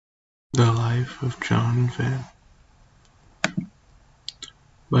The Life of John Venn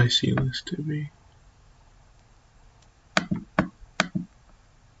by Sila Stibbie.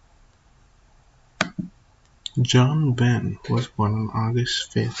 John Venn was born on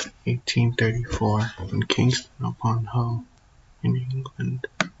August 5th, 1834 in Kingston upon Hull, in England.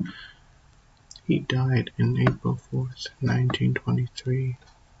 He died on April 4th, 1923,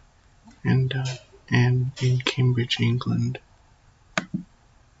 and in Cambridge, England.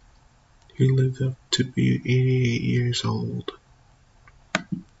 He lived up to be 88 years old.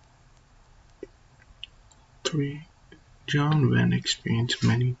 3. John Venn experienced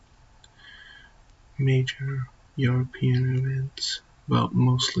many major European events, but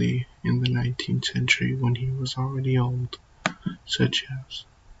mostly in the 19th century when he was already old, such as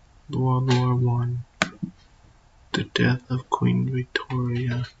World War I, the death of Queen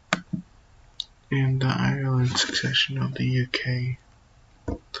Victoria, and the Ireland succession of the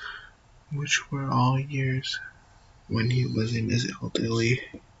UK, which were all years when he was in his elderly.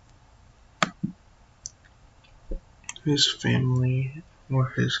 His family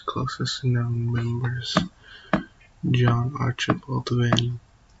were his closest known members: John Archibald Venn,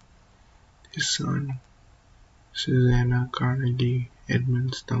 his son, Susanna Carnegie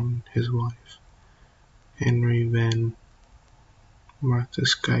Edmonstone, his wife, Henry Venn, Martha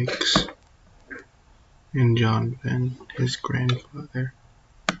Skykes, and John Venn, his grandfather.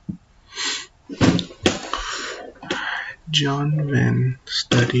 John Venn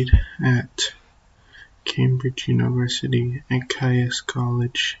studied at Cambridge University and Caius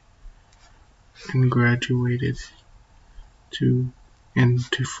College and graduated to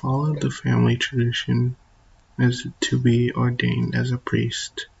follow the family tradition as to be ordained as a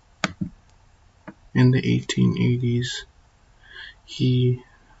priest. In the 1880s, he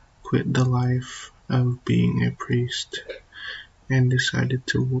quit the life of being a priest and decided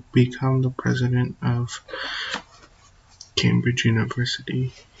to become the president of Cambridge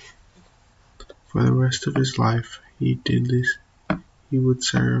University. For the rest of his life, he did this. He would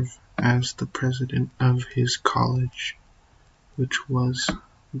serve as the president of his college, which was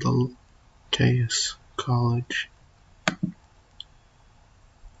the Caius College.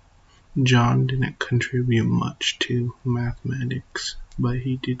 John didn't contribute much to mathematics, but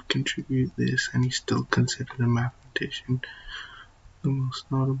he did contribute this, and he's still considered a mathematician, the most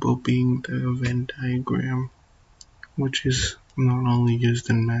notable being the Venn diagram, which is not only used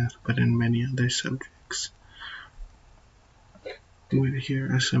in math but in many other subjects.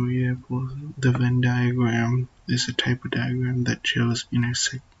 Here are some examples. The Venn diagram is a type of diagram that shows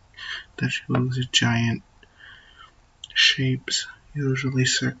giant shapes, usually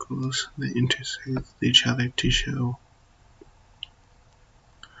circles, that intersect with each other to show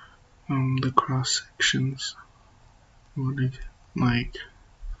the cross sections. Like,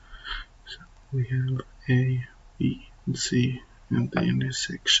 so we have A, B, and C, and the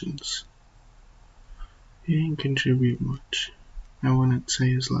intersections. He didn't contribute much. I wouldn't say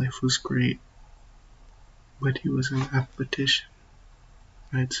his life was great, but he was a mathematician.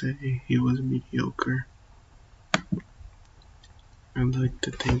 I'd say he was mediocre. I'd like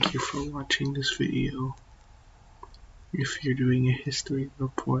to thank you for watching this video. If you're doing a history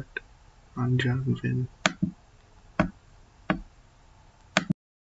report on John Venn.